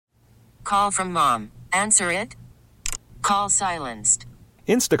call from mom. Answer it. Call silenced.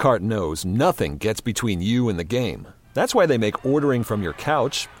 Instacart knows nothing gets between you and the game. That's why they make ordering from your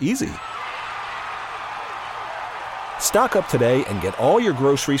couch easy. Stock up today and get all your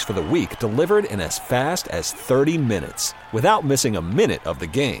groceries for the week delivered in as fast as 30 minutes without missing a minute of the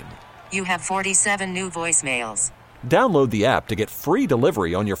game. You have 47 new voicemails. Download the app to get free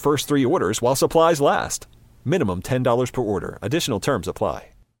delivery on your first 3 orders while supplies last. Minimum $10 per order. Additional terms apply.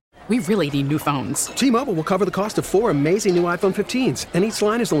 We really need new phones. T-Mobile will cover the cost of 4 amazing new iPhone 15s, and each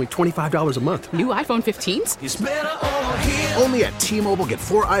line is only $25 a month. New iPhone 15s? It's better over here. Only at T-Mobile, get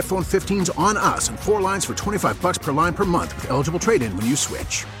 4 iPhone 15s on us and 4 lines for $25 per line per month with eligible trade-in when you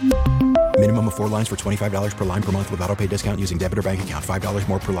switch. Minimum of 4 lines for $25 per line per month with autopay discount using debit or bank account. $5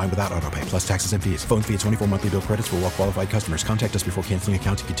 more per line without autopay, plus taxes and fees. Phone fee at 24 monthly bill credits for well-qualified customers. Contact us before canceling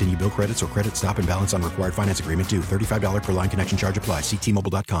account to continue bill credits or credit stop and balance on required finance agreement due. $35 per line connection charge applies. See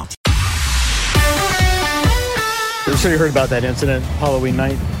T-Mobile.com. I'm sure you heard about that incident Halloween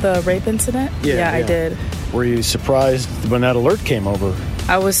night. The rape incident? Yeah, I did. Were you surprised when that alert came over?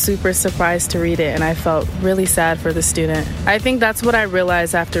 I was super surprised to read it, and I felt really sad for the student. I think that's what I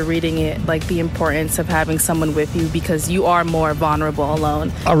realized after reading it, like the importance of having someone with you because you are more vulnerable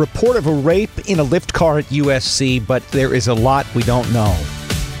alone. A report of a rape in a Lyft car at USC, but there is a lot we don't know.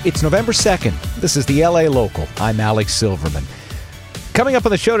 It's November 2nd. This is the LA Local. I'm Alex Silverman. Coming up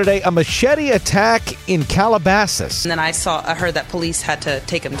on the show today, a machete attack in Calabasas. And then I heard that police had to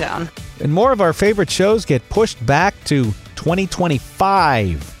take him down. And more of our favorite shows get pushed back to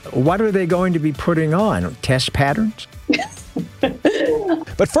 2025. What are they going to be putting on? Test patterns?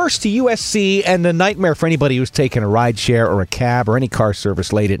 But first to USC and the nightmare for anybody who's taken a ride share or a cab or any car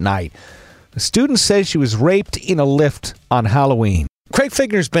service late at night. The student says she was raped in a Lyft on Halloween. Craig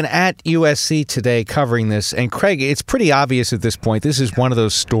Figner's been at USC today covering this. And Craig, it's pretty obvious at this point, this is one of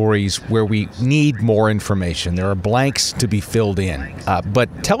those stories where we need more information. There are blanks to be filled in.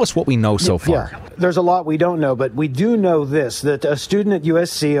 But tell us what we know so far. Yeah. There's a lot we don't know, but we do know this, that a student at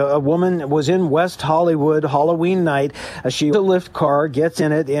USC, a woman was in West Hollywood Halloween night. She a Lyft car, gets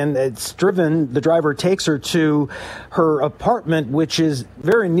in it, and it's driven. The driver takes her to her apartment, which is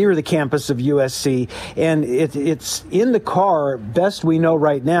very near the campus of USC. And it's in the car, best we know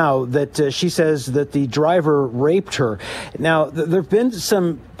right now, that she says that the driver raped her. Now, there have been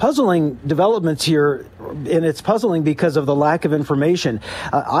some puzzling developments here, and it's puzzling because of the lack of information.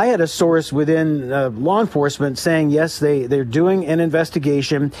 I had a source within law enforcement saying, yes, they're doing an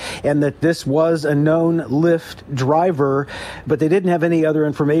investigation and that this was a known Lyft driver, but they didn't have any other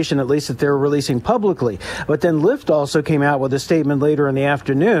information, at least that they were releasing publicly. But then Lyft also came out with a statement later in the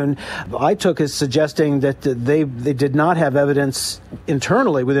afternoon. I took as suggesting that they did not have evidence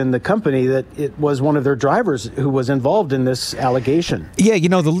internally within the company that it was one of their drivers who was involved in this allegation. Yeah,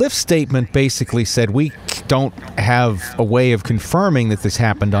 the Lyft statement basically said we don't have a way of confirming that this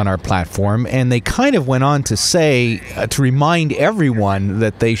happened on our platform, and they kind of went on to say, to remind everyone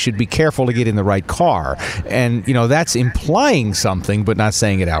that they should be careful to get in the right car. And, that's implying something, but not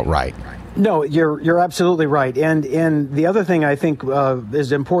saying it outright. No, you're absolutely right. And the other thing I think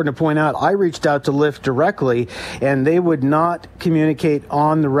is important to point out, I reached out to Lyft directly, and they would not communicate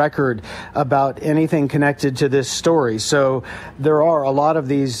on the record about anything connected to this story. So there are a lot of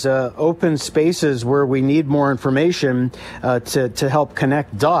these open spaces where we need more information to help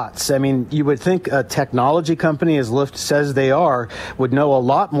connect dots. I mean, you would think a technology company, as Lyft says they are, would know a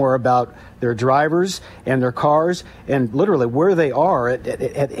lot more about their drivers and their cars and literally where they are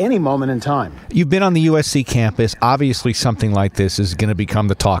at any moment in time. You've been on the USC campus. Obviously, something like this is going to become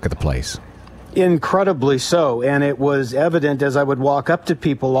the talk of the place. Incredibly so, and it was evident as I would walk up to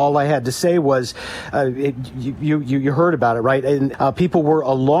people. All I had to say was, you heard about it, right? And people were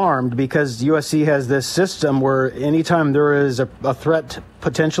alarmed because USC has this system where anytime there is a threat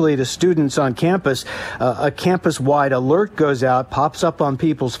potentially to students on campus, a campus-wide alert goes out, pops up on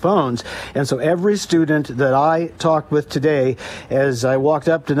people's phones. And so every student that I talked with today, as I walked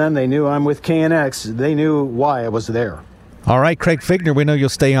up to them, they knew I'm with KNX. They knew why I was there. All right, Craig Figner, we know you'll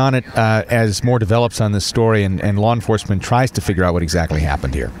stay on it as more develops on this story and law enforcement tries to figure out what exactly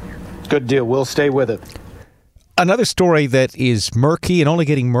happened here. Good deal. We'll stay with it. Another story that is murky and only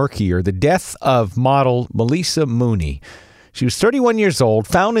getting murkier, the death of model Melissa Mooney. She was 31 years old,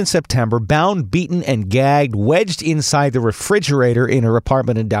 found in September, bound, beaten, and gagged, wedged inside the refrigerator in her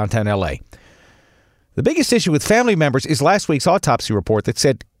apartment in downtown L.A. The biggest issue with family members is last week's autopsy report that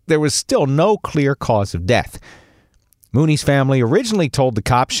said there was still no clear cause of death. Mooney's family originally told the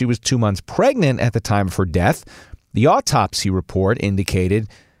cops she was 2 months pregnant at the time of her death. The autopsy report indicated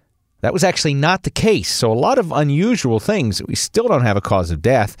that was actually not the case. So a lot of unusual things. We still don't have a cause of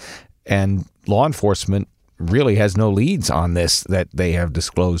death. and law enforcement really has no leads on this that they have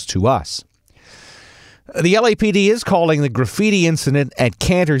disclosed to us. The LAPD is calling the graffiti incident at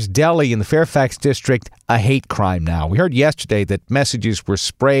Cantor's Deli in the Fairfax district a hate crime now. We heard yesterday that messages were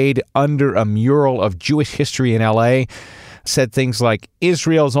sprayed under a mural of Jewish history in LA. Said things like,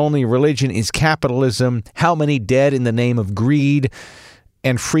 Israel's only religion is capitalism, how many dead in the name of greed,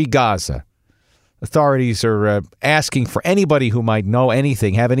 and free Gaza. Authorities are asking for anybody who might know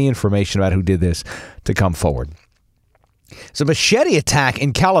anything, have any information about who did this, to come forward. It's a machete attack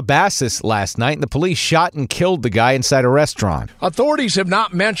in Calabasas last night, and the police shot and killed the guy inside a restaurant. Authorities have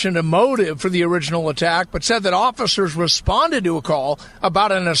not mentioned a motive for the original attack, but said that officers responded to a call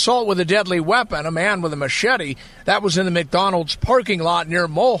about an assault with a deadly weapon, a man with a machete. That was in the McDonald's parking lot near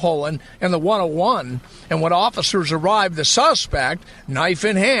Mulholland and the 101. And when officers arrived, the suspect, knife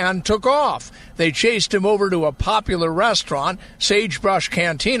in hand, took off. They chased him over to a popular restaurant, Sagebrush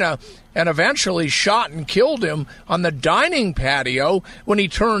Cantina, and eventually shot and killed him on the dining patio when he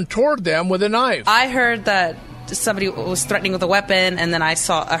turned toward them with a knife. I heard that somebody was threatening with a weapon, and then I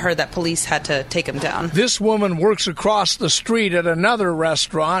heard that police had to take him down. This woman works across the street at another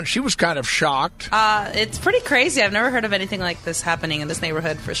restaurant. She was kind of shocked. It's pretty crazy. I've never heard of anything like this happening in this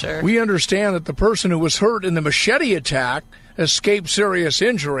neighborhood, for sure. We understand that the person who was hurt in the machete attack escaped serious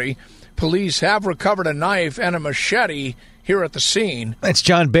injury. Police have recovered a knife and a machete here at the scene. That's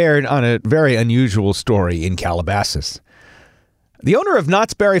John Baird on a very unusual story in Calabasas. The owner of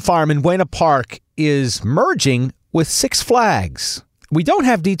Knott's Berry Farm in Buena Park is merging with Six Flags. We don't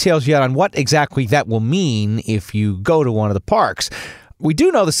have details yet on what exactly that will mean if you go to one of the parks. We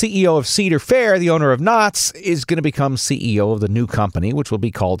do know the CEO of Cedar Fair, the owner of Knott's, is going to become CEO of the new company, which will be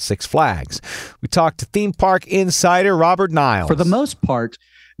called Six Flags. We talked to theme park insider Robert Niles. For the most part,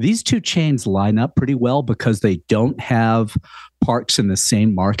 these two chains line up pretty well because they don't have parks in the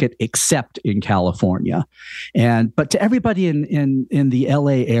same market except in California. But to everybody in the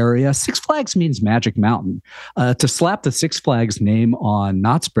LA area, Six Flags means Magic Mountain. To slap the Six Flags name on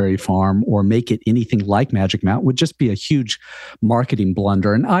Knott's Berry Farm or make it anything like Magic Mountain would just be a huge marketing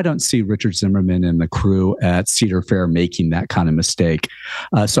blunder. And I don't see Richard Zimmerman and the crew at Cedar Fair making that kind of mistake.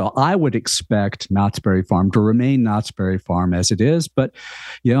 So I would expect Knott's Berry Farm to remain Knott's Berry Farm as it is. But,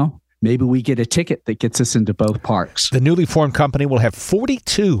 maybe we get a ticket that gets us into both parks. The newly formed company will have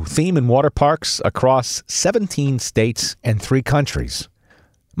 42 theme and water parks across 17 states and 3 countries.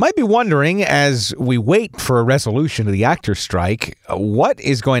 Might be wondering, as we wait for a resolution to the actors' strike, what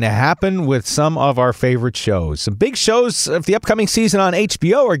is going to happen with some of our favorite shows. Some big shows of the upcoming season on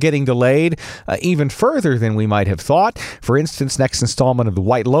HBO are getting delayed even further than we might have thought. For instance, next installment of The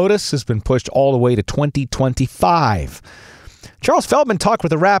White Lotus has been pushed all the way to 2025. Charles Feldman talked with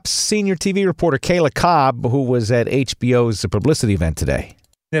the Wrap's senior TV reporter Kayla Cobb, who was at HBO's publicity event today.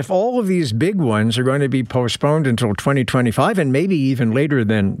 If all of these big ones are going to be postponed until 2025 and maybe even later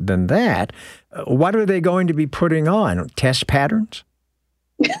than that, what are they going to be putting on? Test patterns?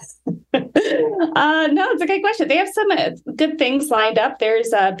 No, it's a good question. They have some good things lined up.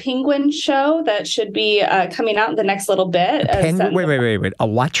 There's a Penguin show that should be coming out in the next little bit. Wait. A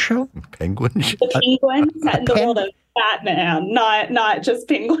what show? Penguin show? The Penguin set in the world of Batman, not just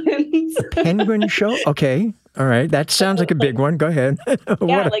penguins. Penguin show? Okay. All right. That sounds like a big one. Go ahead.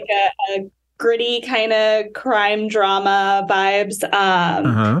 Yeah, like a gritty kind of crime drama vibes.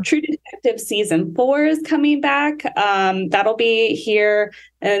 True Detective Season 4 is coming back. That'll be here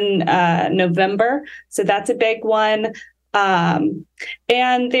in November. So that's a big one. And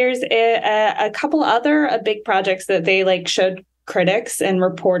there's a couple other big projects that they showed critics and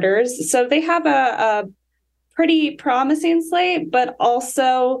reporters. So they have a pretty promising slate, but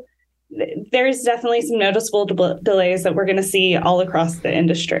also there's definitely some noticeable delays that we're going to see all across the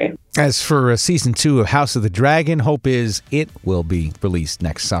industry. As for season 2 of House of the Dragon, hope is it will be released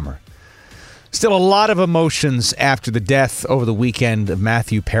next summer. Still a lot of emotions after the death over the weekend of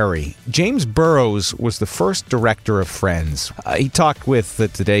Matthew Perry. James Burrows was the first director of Friends. He talked with the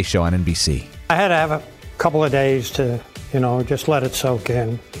Today Show on NBC. I had to have a couple of days to, just let it soak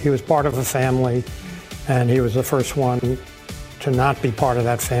in. He was part of a family, and he was the first one to not be part of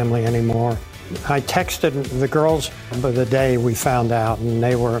that family anymore. I texted the girls the day we found out, and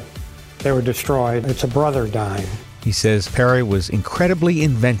they were destroyed. It's a brother dying. He says Perry was incredibly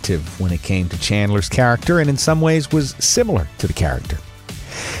inventive when it came to Chandler's character, and in some ways was similar to the character.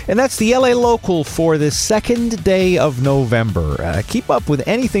 And that's the LA Local for the second day of November. Keep up with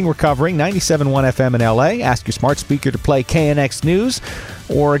anything we're covering, 97.1 FM in LA. Ask your smart speaker to play KNX News.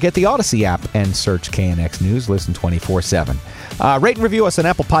 or get the Odyssey app and search KNX News. Listen 24/7. Rate and review us on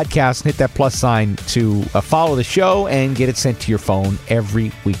Apple Podcasts and hit that plus sign to follow the show and get it sent to your phone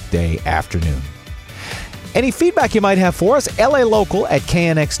every weekday afternoon. Any feedback you might have for us,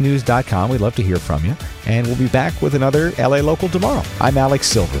 LALocal@knxnews.com. We'd love to hear from you. And we'll be back with another LA Local tomorrow. I'm Alex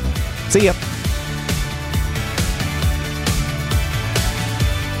Silverman. See ya.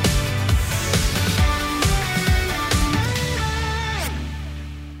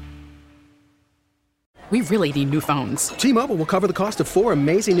 We really need new phones. T-Mobile will cover the cost of 4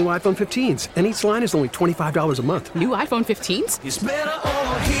 amazing new iPhone 15s, and each line is only $25 a month. New iPhone 15s? It's better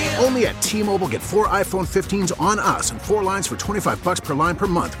over here. Only at T-Mobile, get 4 iPhone 15s on us and 4 lines for $25 per line per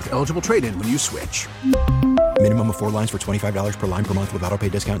month with eligible trade-in when you switch. Minimum of 4 lines for $25 per line per month with autopay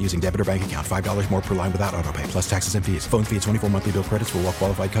discount using debit or bank account. $5 more per line without autopay, plus taxes and fees. Phone fee at 24 monthly bill credits for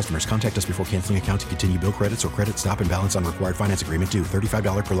well-qualified customers. Contact us before canceling account to continue bill credits or credit stop and balance on required finance agreement due.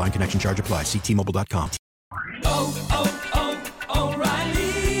 $35 per line connection charge applies. See T-Mobile.com.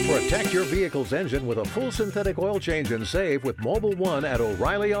 O'Reilly. Protect your vehicle's engine with a full synthetic oil change and save with Mobile One at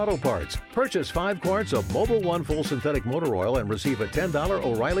O'Reilly Auto Parts. Purchase 5 quarts of Mobile One full synthetic motor oil and receive a $10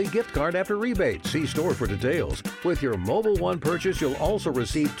 O'Reilly gift card after rebate. See store for details. With your Mobile One purchase, you'll also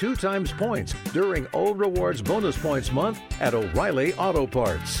receive 2 times points during O Rewards Bonus Points Month at O'Reilly Auto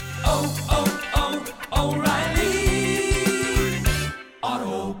Parts. O'Reilly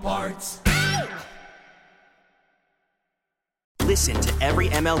Auto Parts. Listen to every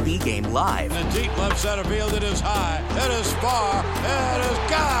MLB game live. In the deep left center field, it is high, it is far, it is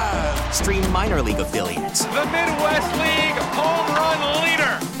gone. Stream minor league affiliates. The Midwest League home run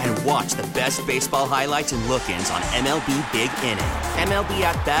leader. And watch the best baseball highlights and look-ins on MLB Big Inning. MLB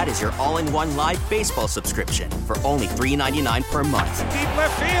At Bat is your all-in-one live baseball subscription for only $3.99 per month. Deep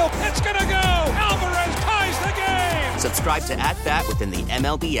left field, it's gonna go. Alvarez ties the game. Subscribe to At Bat within the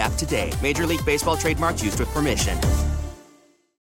MLB app today. Major League Baseball trademarks used with permission.